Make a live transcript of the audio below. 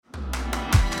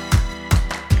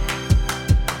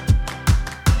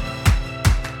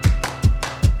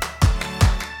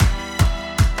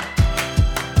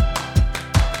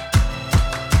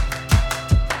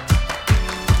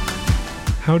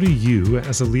How do you,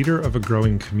 as a leader of a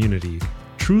growing community,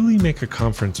 truly make a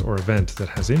conference or event that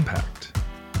has impact?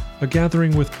 A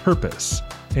gathering with purpose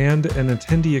and an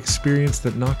attendee experience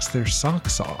that knocks their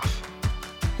socks off.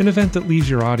 An event that leaves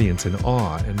your audience in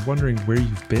awe and wondering where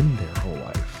you've been their whole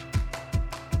life.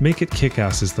 Make It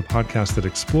Kick-Ass is the podcast that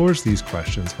explores these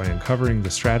questions by uncovering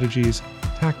the strategies,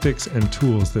 tactics, and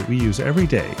tools that we use every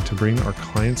day to bring our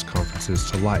clients' conferences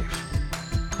to life.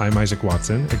 I'm Isaac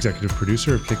Watson, executive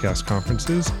producer of Kick-Ass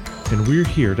Conferences, and we're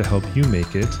here to help you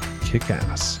make it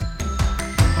kick-ass.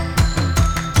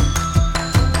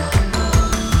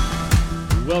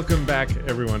 Welcome back,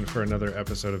 everyone, for another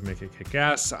episode of Make It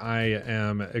Kick-Ass. I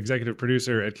am executive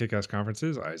producer at Kick-Ass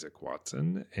Conferences, Isaac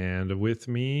Watson, and with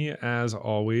me, as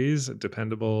always,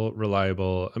 dependable,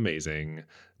 reliable, amazing,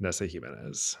 Nessa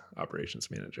Jimenez,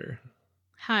 operations manager.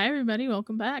 Hi, everybody.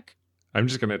 Welcome back. I'm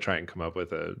just going to try and come up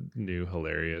with a new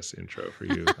hilarious intro for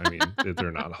you. I mean, they're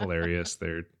not hilarious.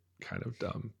 They're kind of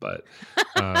dumb, but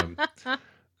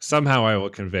somehow I will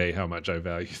convey how much I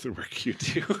value the work you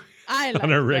do. I like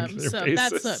on a regular them, so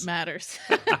basis. that's what matters.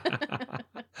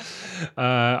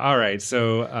 All right.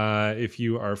 So if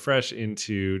you are fresh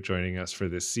into joining us for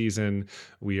this season,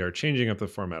 we are changing up the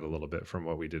format a little bit from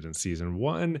what we did in season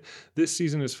one. This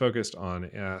season is focused on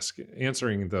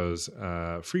answering those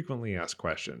frequently asked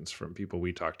questions from people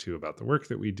we talk to about the work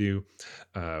that we do,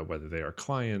 whether they are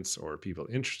clients or people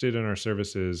interested in our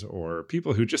services or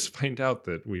people who just find out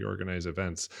that we organize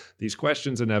events. These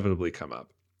questions inevitably come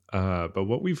up. But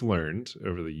what we've learned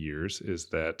over the years is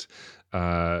that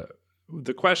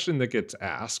the question that gets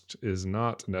asked is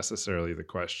not necessarily the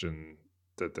question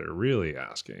that they're really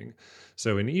asking.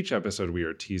 So in each episode, we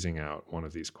are teasing out one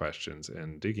of these questions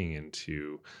and digging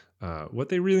into what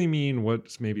they really mean,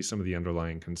 what maybe some of the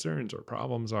underlying concerns or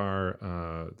problems are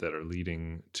that are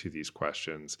leading to these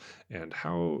questions, and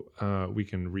how we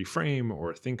can reframe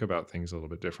or think about things a little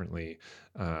bit differently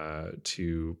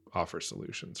to offer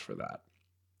solutions for that.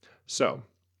 So,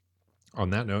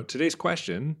 on that note, today's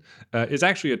question is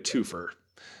actually a twofer.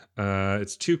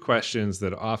 It's two questions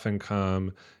that often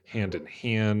come hand in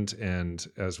hand. And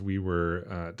as we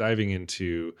were diving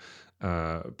into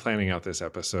planning out this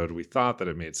episode, we thought that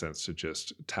it made sense to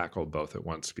just tackle both at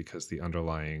once because the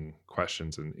underlying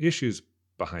questions and issues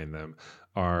behind them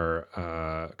are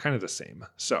kind of the same.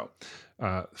 So,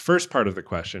 first part of the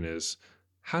question is,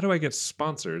 how do I get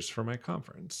sponsors for my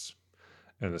conference?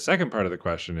 And the second part of the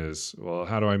question is, well,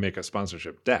 how do I make a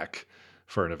sponsorship deck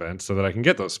for an event so that I can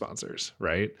get those sponsors,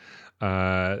 right?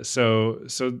 So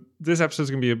this episode is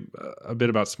going to be a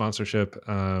bit about sponsorship,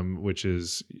 which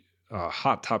is a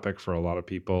hot topic for a lot of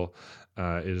people.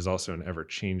 It is also an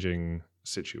ever-changing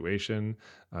situation,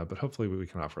 but hopefully we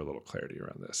can offer a little clarity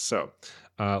around this. So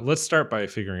let's start by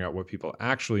figuring out what people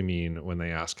actually mean when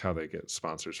they ask how they get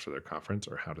sponsors for their conference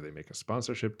or how do they make a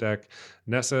sponsorship deck.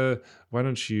 Nessa, why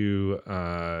don't you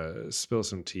spill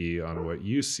some tea on what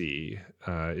you see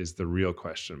is the real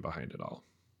question behind it all?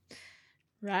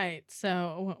 Right.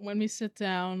 So when we sit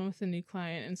down with a new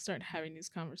client and start having these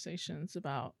conversations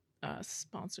about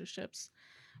sponsorships,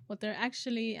 what they're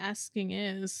actually asking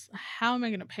is, how am I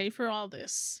going to pay for all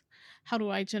this? How do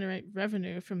I generate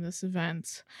revenue from this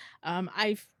event?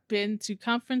 I've been to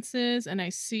conferences and I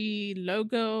see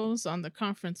logos on the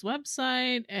conference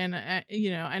website, and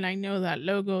I know that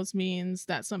logos means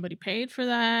that somebody paid for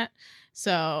that.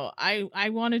 So I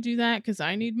want to do that because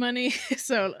I need money.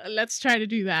 So let's try to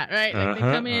do that, right? Like they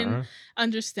come in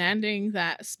understanding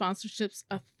that sponsorship's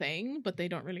a thing, but they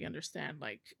don't really understand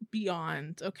like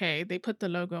beyond, okay, they put the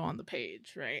logo on the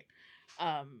page, right?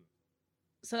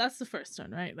 So that's the first one,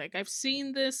 right? Like I've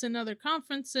seen this in other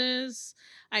conferences.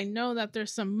 I know that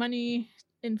there's some money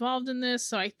involved in this,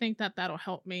 so I think that that'll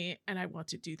help me and I want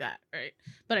to do that, right?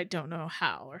 But I don't know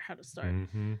how or how to start.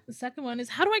 Mm-hmm. The second one is,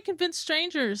 how do I convince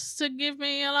strangers to give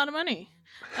me a lot of money?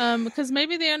 Because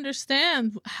maybe they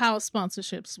understand how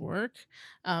sponsorships work.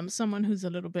 Someone who's a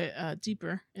little bit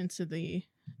deeper into the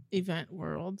event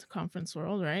world, conference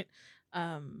world, right?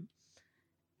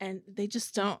 And they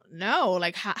just don't know,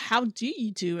 like, how do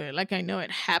you do it? Like, I know it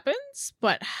happens,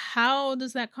 but how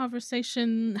does that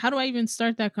conversation, how do I even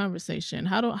start that conversation?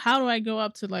 How do I go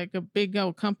up to like a big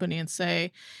old company and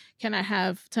say, can I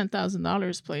have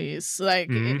 $10,000, please? Like,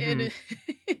 mm-hmm.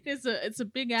 It's a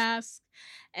big ask,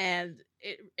 and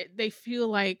they feel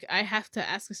like I have to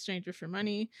ask a stranger for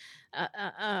money.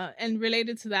 And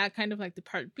related to that, kind of like the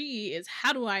part B is,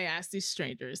 how do I ask these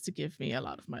strangers to give me a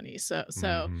lot of money? So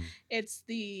mm-hmm. It's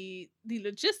the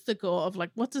logistical of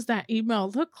like, what does that email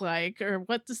look like, or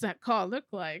what does that call look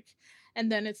like?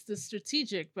 And then it's the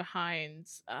strategic behind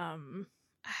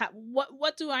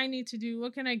what do I need to do?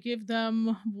 What can I give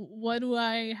them? What do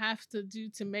I have to do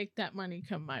to make that money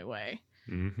come my way?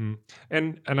 Hmm.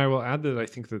 And I will add that I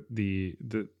think that the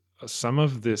some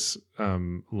of this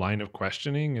line of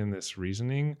questioning and this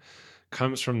reasoning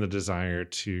comes from the desire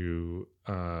to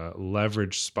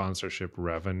leverage sponsorship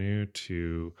revenue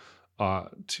to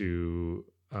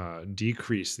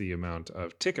decrease the amount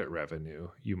of ticket revenue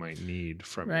you might need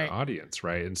from your Right. audience,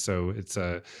 right? And so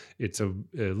a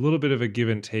little bit of a give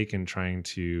and take in trying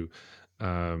to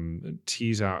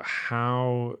tease out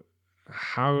how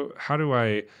do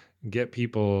I get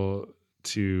people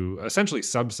to essentially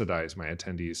subsidize my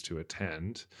attendees to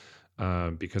attend,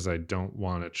 because I don't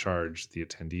want to charge the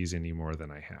attendees any more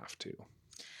than I have to.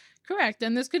 Correct.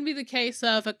 And this could be the case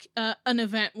of an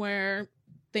event where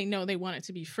they know they want it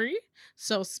to be free.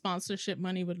 So sponsorship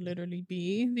money would literally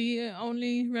be the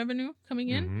only revenue coming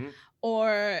in. Hmm.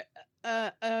 Or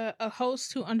a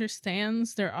host who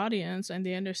understands their audience and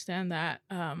they understand that,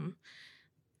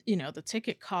 the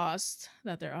ticket cost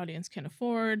that their audience can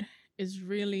afford is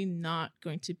really not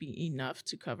going to be enough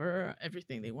to cover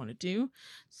everything they want to do.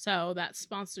 So that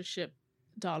sponsorship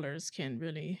dollars can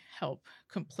really help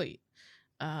complete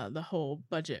the whole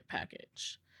budget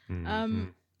package. Hmm.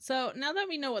 So now that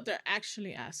we know what they're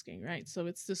actually asking, right? So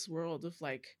it's this world of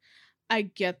like, I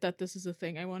get that this is a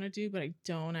thing I want to do, but I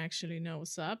don't actually know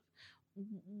what's up.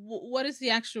 What is the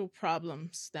actual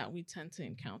problems that we tend to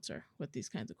encounter with these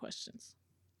kinds of questions?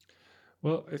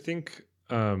 Well, I think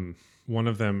one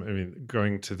of them, I mean,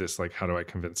 going to this, like, how do I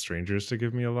convince strangers to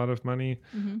give me a lot of money?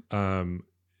 Mm-hmm. Um,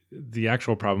 the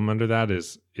actual problem under that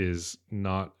is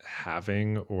not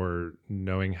having or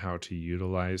knowing how to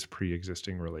utilize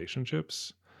pre-existing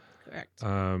relationships. Correct.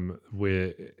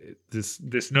 With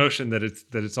this notion that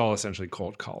it's all essentially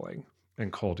cold calling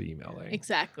and cold emailing.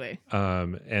 Exactly.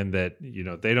 And that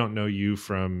they don't know you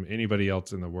from anybody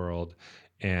else in the world,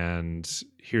 and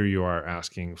here you are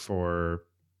asking for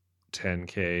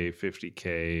 $10K,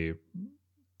 $50K,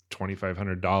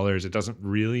 $2,500. It doesn't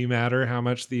really matter how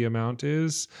much the amount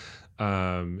is.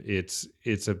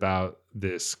 It's about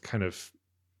this kind of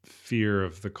fear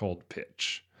of the cold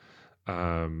pitch.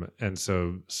 And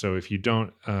so if you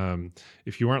don't,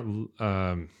 if you aren't,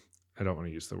 I don't want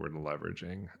to use the word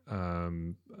leveraging.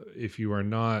 If you are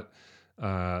not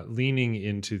leaning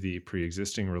into the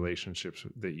pre-existing relationships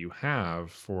that you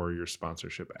have for your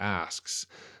sponsorship asks,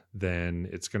 then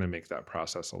it's going to make that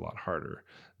process a lot harder.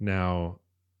 Now,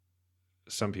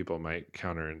 some people might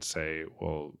counter and say,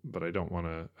 well, but I don't want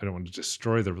to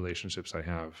destroy the relationships I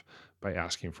have by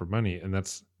asking for money. And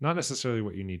that's not necessarily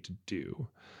what you need to do.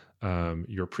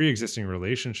 Your pre-existing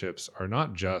relationships are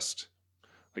not just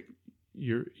like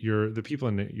the people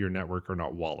in your network are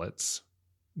not wallets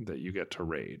that you get to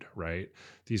raid, right?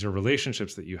 These are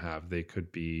relationships that you have. They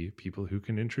could be people who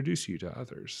can introduce you to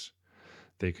others.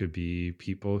 They could be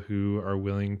people who are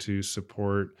willing to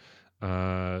support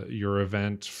your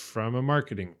event from a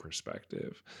marketing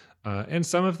perspective. And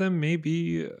some of them may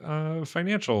be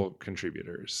financial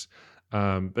contributors.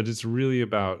 But it's really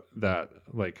about that,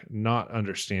 like, not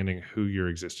understanding who your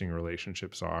existing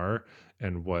relationships are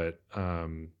and what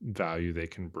value they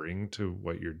can bring to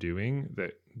what you're doing,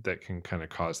 that can kind of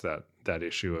cause that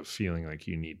issue of feeling like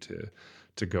you need to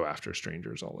go after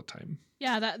strangers all the time.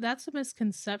 Yeah, that's a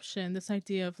misconception. This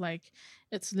idea of like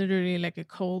it's literally like a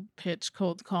cold pitch,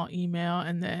 cold call email,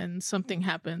 and then something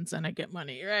happens and I get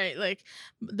money, right? Like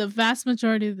the vast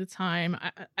majority of the time,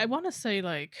 I want to say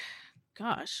like,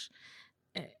 gosh,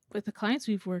 with the clients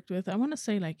we've worked with, I want to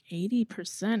say like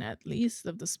 80% at least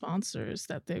of the sponsors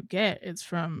that they get is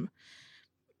from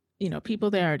people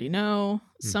they already know,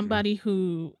 Hmm.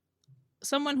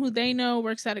 someone who they know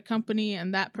works at a company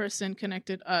and that person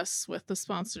connected us with the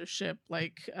sponsorship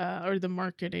like or the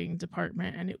marketing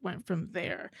department and it went from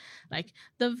there. Like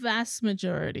the vast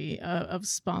majority of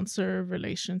sponsor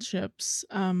relationships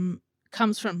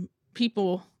comes from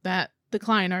people that the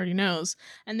client already knows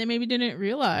and they maybe didn't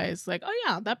realize like, oh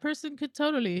yeah, that person could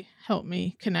totally help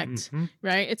me connect. Hmm.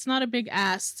 Right, it's not a big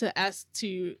ask to ask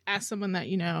someone that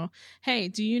hey,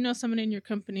 do you know someone in your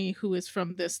company who is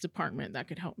from this department that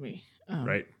could help me.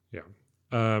 Right. Yeah.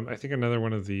 I think another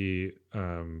one of the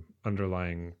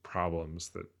underlying problems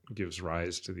that gives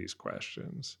rise to these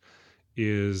questions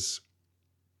is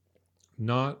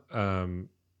not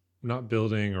not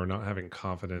building or not having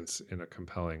confidence in a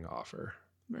compelling offer,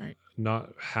 Right.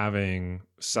 not having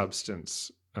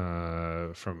substance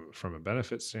from a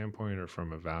benefit standpoint or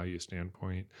from a value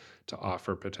standpoint to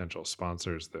offer potential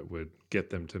sponsors that would get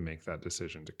them to make that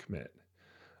decision to commit.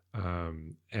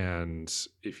 And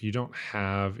if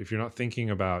you're not thinking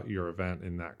about your event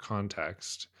in that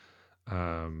context,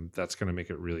 That's going to make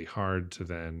it really hard to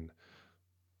then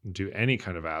do any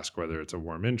kind of ask, whether it's a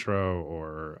warm intro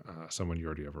or someone you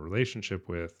already have a relationship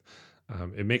with.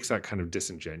 It makes that kind of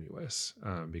disingenuous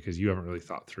because you haven't really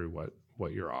thought through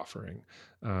what you're offering,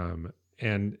 um,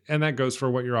 and that goes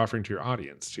for what you're offering to your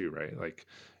audience too, right? Like,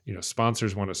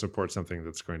 sponsors want to support something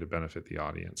that's going to benefit the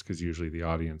audience because usually the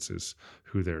audience is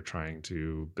who they're trying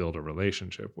to build a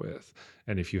relationship with,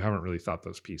 and if you haven't really thought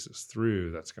those pieces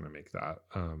through, that's going to make that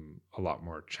a lot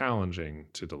more challenging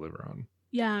to deliver on.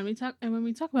 Yeah, and when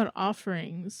we talk about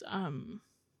offerings,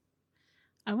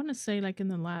 I want to say like in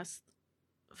the last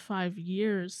 5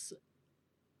 years,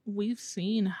 we've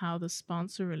seen how the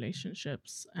sponsor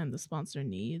relationships and the sponsor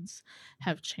needs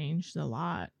have changed a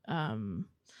lot.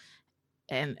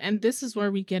 And this is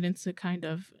where we get into kind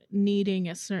of needing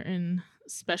a certain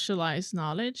specialized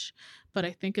knowledge, but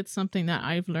I think it's something that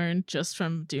I've learned just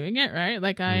from doing it, right?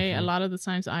 Like a Hmm. lot of the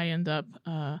times I end up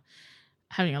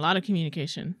having a lot of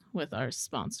communication with our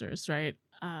sponsors, right?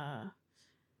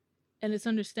 And it's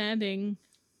understanding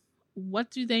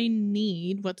what do they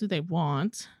need, what do they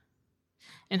want,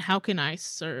 and how can I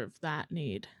serve that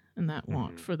need and that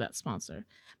want Hmm. for that sponsor,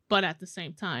 but at the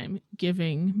same time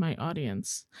giving my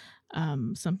audience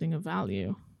something of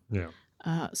value. Yeah.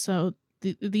 So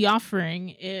the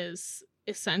offering is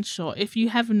essential. If you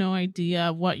have no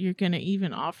idea what you're going to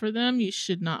even offer them, you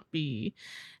should not be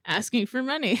asking for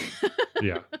money.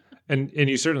 Yeah. And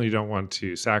you certainly don't want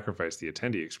to sacrifice the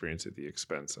attendee experience at the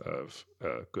expense of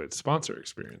a good sponsor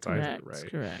experience either, Correct,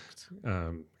 right? correct.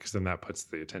 Because then that puts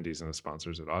the attendees and the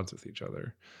sponsors at odds with each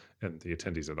other, and the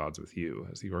attendees at odds with you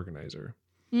as the organizer.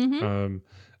 Mm-hmm. Um,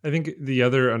 I think the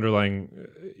other underlying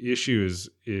issue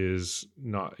is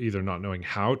not knowing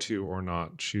how to or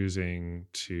not choosing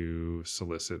to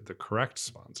solicit the correct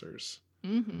sponsors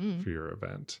Mm-hmm. for your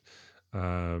event.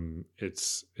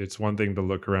 It's one thing to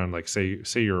look around, like say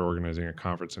you're organizing a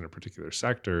conference in a particular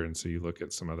sector, and so you look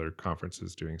at some other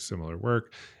conferences doing similar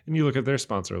work, and you look at their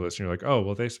sponsor list, and you're like, oh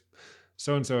well, they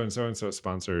so and so and so and so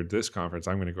sponsored this conference.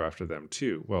 I'm going to go after them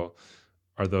too. Well,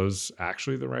 are those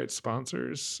actually the right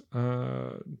sponsors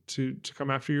to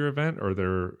come after your event, or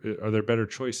are there better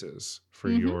choices for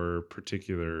Mm-hmm. your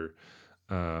particular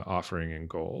offering and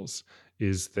goals?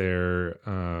 Is there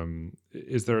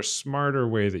a smarter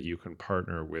way that you can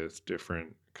partner with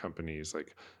different companies?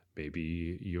 Like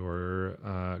maybe you're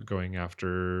going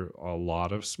after a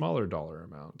lot of smaller dollar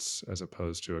amounts as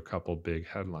opposed to a couple big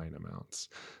headline amounts.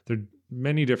 There are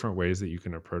many different ways that you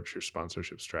can approach your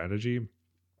sponsorship strategy,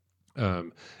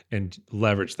 um, and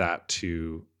leverage that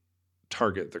to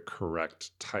target the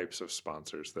correct types of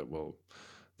sponsors that will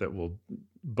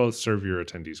both serve your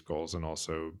attendees' goals and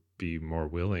also be more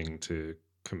willing to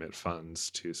commit funds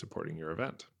to supporting your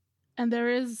event. And there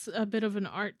is a bit of an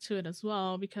art to it as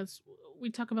well because we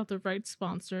talk about the right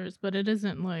sponsors, but it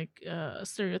isn't like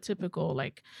stereotypical,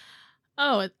 like,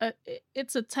 oh,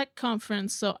 it's a tech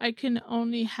conference, so I can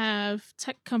only have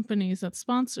tech companies as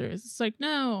sponsors. It's like,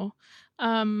 no,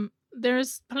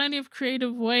 there's plenty of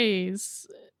creative ways,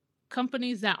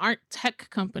 companies that aren't tech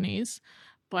companies,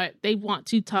 but they want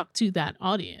to talk to that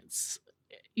audience,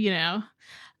 you know?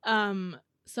 Um,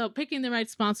 so picking the right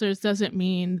sponsors doesn't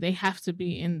mean they have to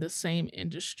be in the same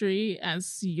industry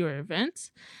as your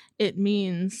event. It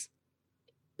means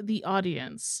the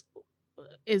audience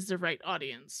is the right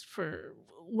audience for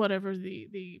whatever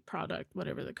the product,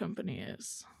 whatever the company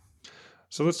is.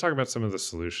 So let's talk about some of the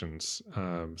solutions.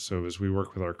 So as we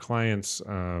work with our clients,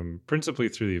 principally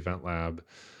through the Event Lab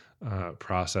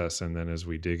process, and then as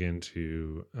we dig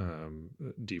into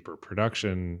deeper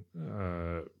production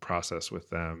process with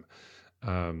them,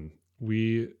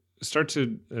 we start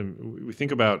to we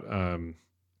think about,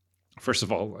 first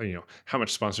of all, how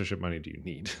much sponsorship money do you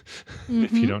need? If you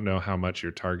Mm-hmm. don't know how much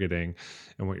you're targeting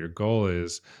and what your goal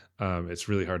is, it's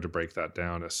really hard to break that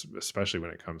down, especially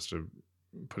when it comes to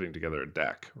putting together a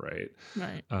deck, right?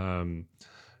 Right. Um,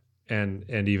 and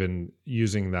even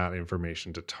using that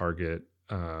information to target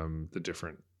the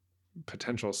different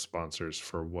potential sponsors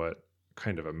for what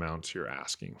kind of amounts you're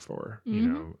asking for.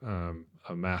 Mm-hmm.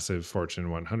 A massive Fortune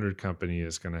 100 company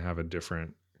is going to have a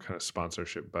different kind of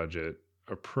sponsorship budget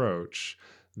approach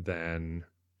than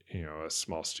a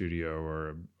small studio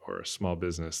or a small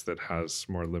business that has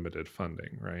more limited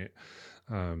funding, right?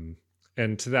 Um,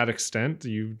 and to that extent,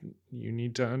 you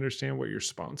need to understand what your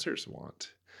sponsors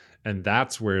want. And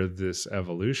that's where this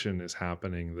evolution is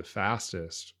happening the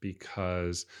fastest,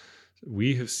 because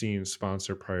we have seen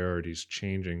sponsor priorities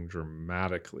changing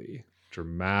dramatically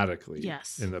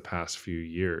Yes. in the past few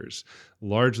years,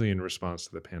 largely in response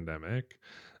to the pandemic,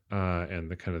 and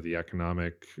the kind of the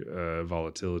economic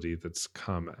volatility that's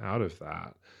come out of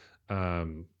that.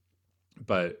 Um,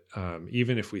 but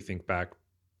even if we think back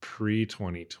pre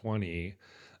 2020,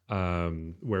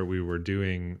 where we were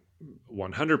doing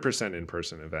 100%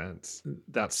 in-person events,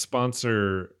 that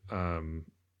sponsor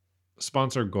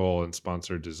goal and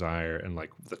sponsor desire and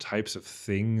like the types of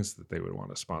things that they would want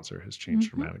to sponsor has changed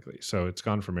Mm-hmm. dramatically. So it's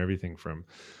gone from everything from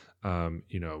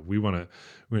we want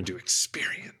to do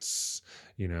experience,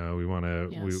 we want to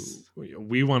Yes.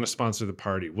 we want to sponsor the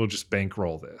party, we'll just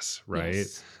bankroll this, right?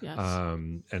 Yes. Yes.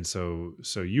 And so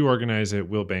you organize it,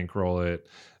 we'll bankroll it.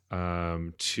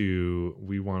 To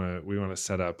we want to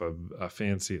set up a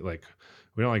fancy, like,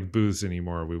 we don't like booths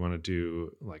anymore, we want to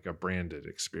do like a branded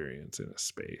experience in a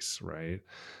space, right?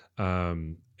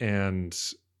 And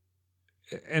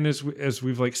as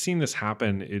we've like seen this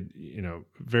happen, it,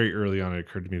 very early on, it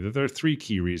occurred to me that there are three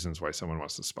key reasons why someone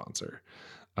wants to sponsor.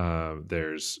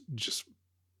 There's just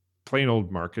plain old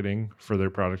marketing for their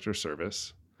product or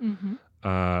service.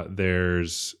 Mm-hmm.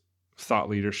 There's thought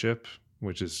leadership,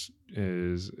 which is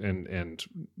and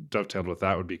dovetailed with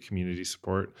that would be community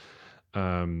support.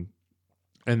 And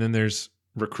then there's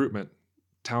recruitment,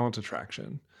 talent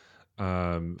attraction,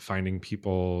 finding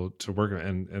people to work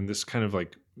in. And this kind of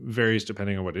like varies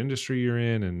depending on what industry you're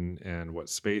in and what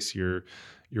space you're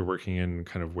working in,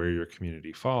 kind of where your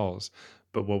community falls.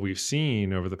 But what we've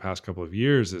seen over the past couple of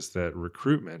years is that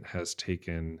recruitment has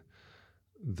taken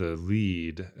the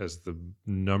lead as the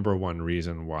number one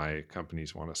reason why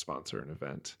companies want to sponsor an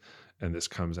event. And this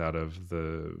comes out of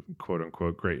the quote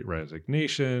unquote great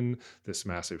resignation, this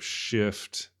massive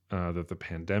shift that the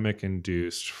pandemic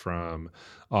induced from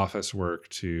office work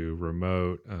to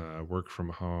remote work from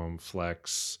home,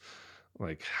 flex.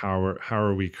 Like, how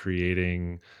are we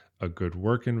creating a good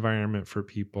work environment for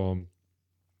people?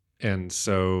 And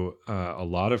so a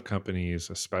lot of companies,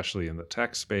 especially in the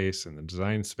tech space and the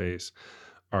design space,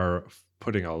 are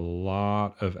putting a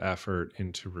lot of effort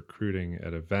into recruiting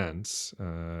at events,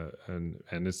 and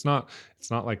it's not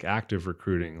like active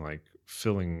recruiting, like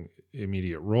filling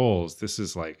immediate roles. This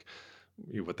is like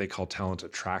what they call talent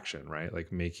attraction, right?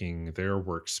 Like making their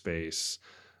workspace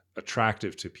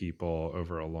attractive to people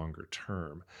over a longer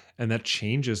term, and that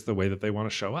changes the way that they want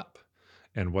to show up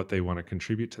and what they want to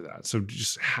contribute to that. So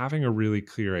just having a really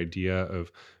clear idea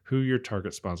of who your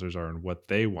target sponsors are and what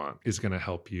they want is going to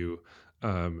help you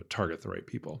target the right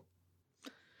people.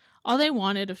 All they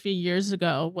wanted a few years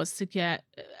ago was to get,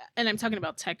 and I'm talking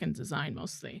about tech and design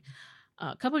mostly.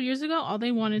 A couple of years ago, all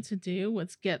they wanted to do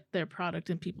was get their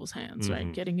product in people's hands, right?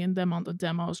 Mhm. Getting in them on the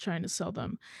demos, trying to sell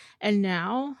them. And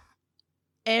now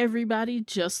everybody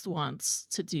just wants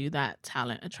to do that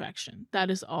talent attraction. That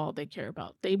is all they care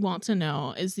about. They want to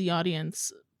know, is the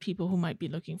audience people who might be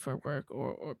looking for work,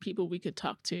 or people we could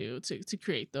talk to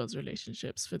create those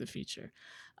relationships for the future.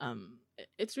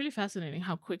 It's really fascinating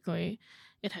how quickly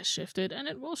it has shifted, and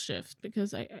it will shift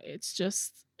because it's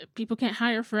just people can't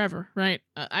hire forever, right?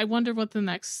 I wonder what the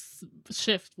next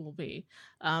shift will be.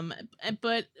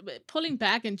 But pulling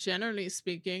back and generally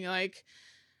speaking, like,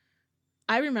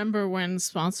 I remember when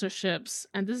sponsorships,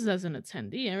 and this is as an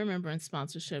attendee, I remember when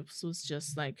sponsorships was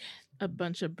just like a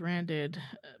bunch of branded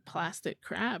plastic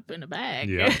crap in a bag.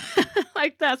 Yeah.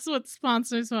 Like, that's what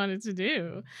sponsors wanted to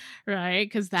do, right?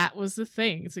 Because that was the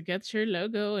thing, to get your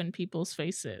logo in people's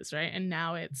faces, right? And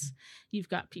now it's, you've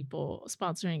got people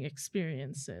sponsoring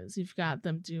experiences, you've got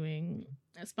them doing,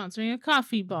 sponsoring a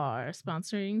coffee bar,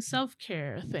 sponsoring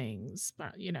self-care things,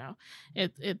 but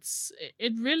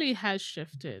it really has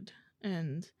shifted,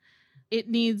 and it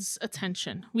needs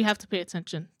attention. We have to pay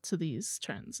attention to these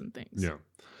trends and things. Yeah.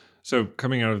 So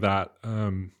coming out of that,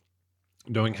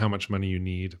 knowing how much money you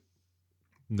need,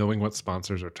 knowing what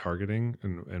sponsors are targeting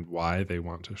and why they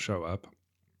want to show up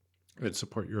and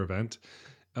support your event,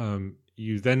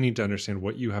 you then need to understand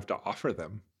what you have to offer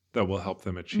them that will help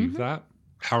them achieve that.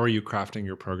 How are you crafting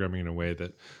your programming in a way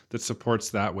that supports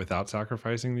that without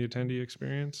sacrificing the attendee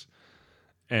experience?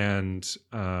 And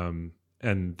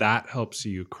that helps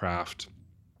you craft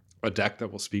a deck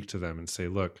that will speak to them and say,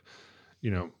 look,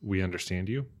 we understand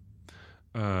you.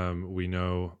 We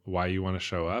know why you want to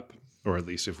show up, or at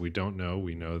least if we don't know,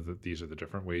 we know that these are the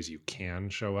different ways you can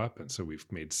show up. And so we've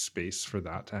made space for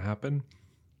that to happen.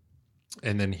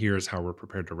 And then here's how we're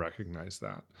prepared to recognize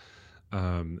that.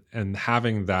 And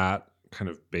having that kind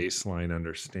of baseline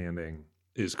understanding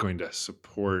is going to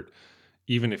support,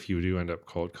 even if you do end up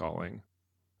cold calling,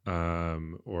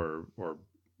 or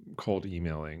cold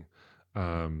emailing,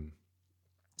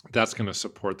 that's going to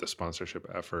support the sponsorship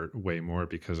effort way more,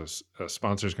 because a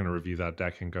sponsor is going to review that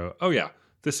deck and go, oh yeah,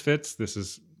 this fits.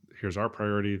 here's our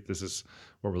priority. This is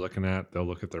what we're looking at. They'll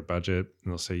look at their budget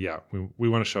and they'll say, yeah, we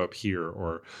want to show up here,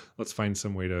 or let's find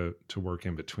some way to work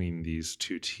in between these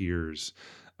two tiers.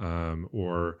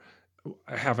 Or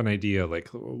I have an idea, like,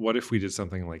 what if we did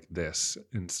something like this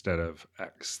instead of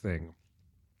X thing?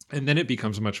 And then it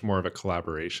becomes much more of a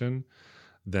collaboration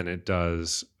than it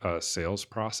does a sales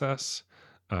process,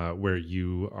 where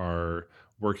you are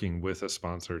working with a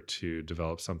sponsor to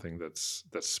develop something that's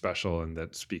special and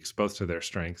that speaks both to their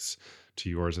strengths, to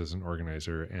yours as an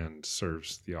organizer, and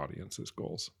serves the audience's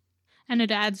goals. And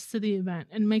it adds to the event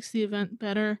and makes the event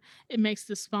better. It makes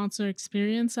the sponsor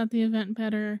experience at the event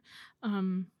better.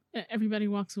 Everybody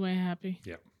walks away happy.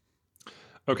 Yeah.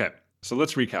 Okay, so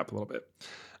let's recap a little bit.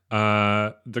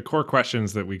 The core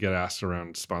questions that we get asked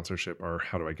around sponsorship are,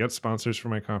 how do I get sponsors for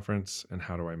my conference, and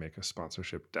how do I make a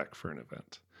sponsorship deck for an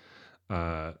event?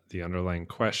 The underlying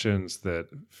questions that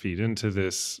feed into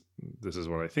this is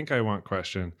what I think I want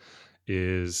question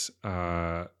is,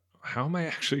 how am I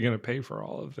actually going to pay for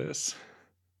all of this?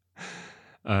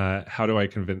 How do I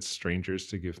convince strangers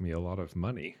to give me a lot of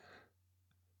money?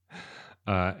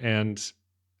 And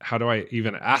how do I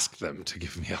even ask them to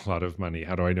give me a lot of money?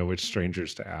 How do I know which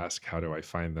strangers to ask? How do I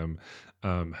find them?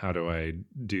 How do I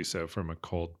do so from a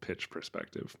cold pitch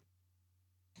perspective?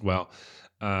 Well,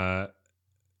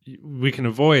 we can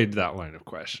avoid that line of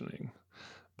questioning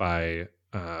by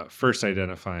first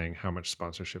identifying how much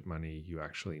sponsorship money you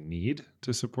actually need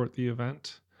to support the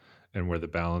event, and where the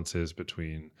balance is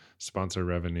between sponsor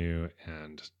revenue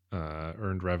and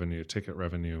earned revenue, ticket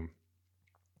revenue.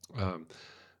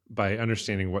 By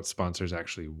understanding what sponsors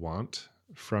actually want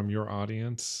from your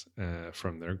audience,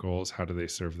 from their goals, how do they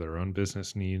serve their own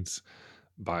business needs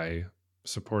by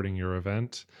supporting your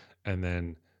event, and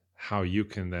then how you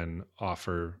can then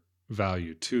offer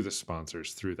value to the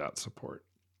sponsors through that support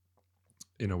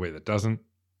in a way that doesn't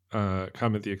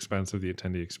come at the expense of the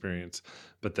attendee experience,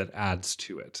 but that adds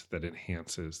to it, that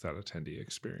enhances that attendee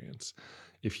experience.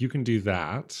 If you can do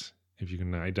that, if you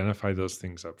can identify those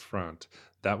things up front,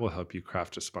 that will help you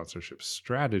craft a sponsorship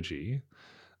strategy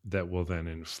that will then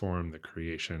inform the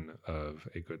creation of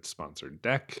a good sponsored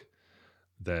deck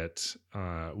that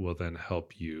will then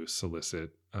help you solicit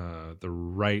the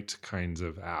right kinds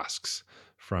of asks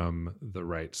from the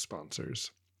right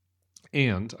sponsors.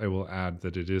 And I will add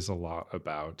that it is a lot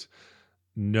about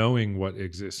knowing what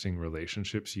existing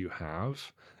relationships you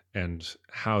have and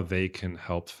how they can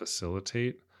help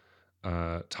facilitate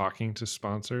talking to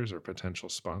sponsors or potential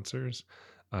sponsors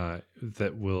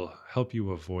that will help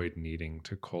you avoid needing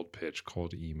to cold pitch,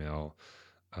 cold email,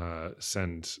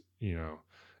 send,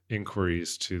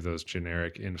 inquiries to those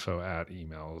generic info@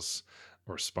 emails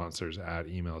or sponsors@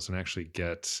 emails, and actually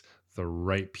get the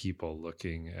right people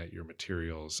looking at your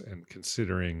materials and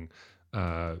considering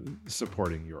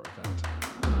supporting your event.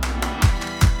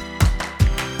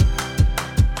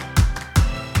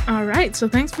 All right, so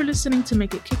thanks for listening to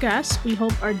Make It Kick-Ass. We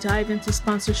hope our dive into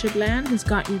sponsorship land has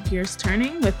got your gears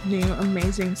turning with new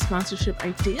amazing sponsorship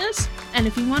ideas. And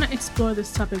if you want to explore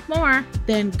this topic more,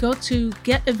 then go to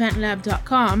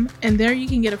geteventlab.com, and there you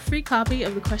can get a free copy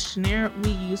of the questionnaire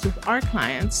we use with our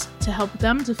clients to help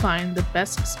them define the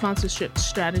best sponsorship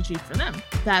strategy for them.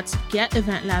 That's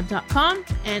geteventlab.com,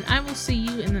 and I will see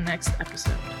you in the next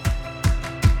episode.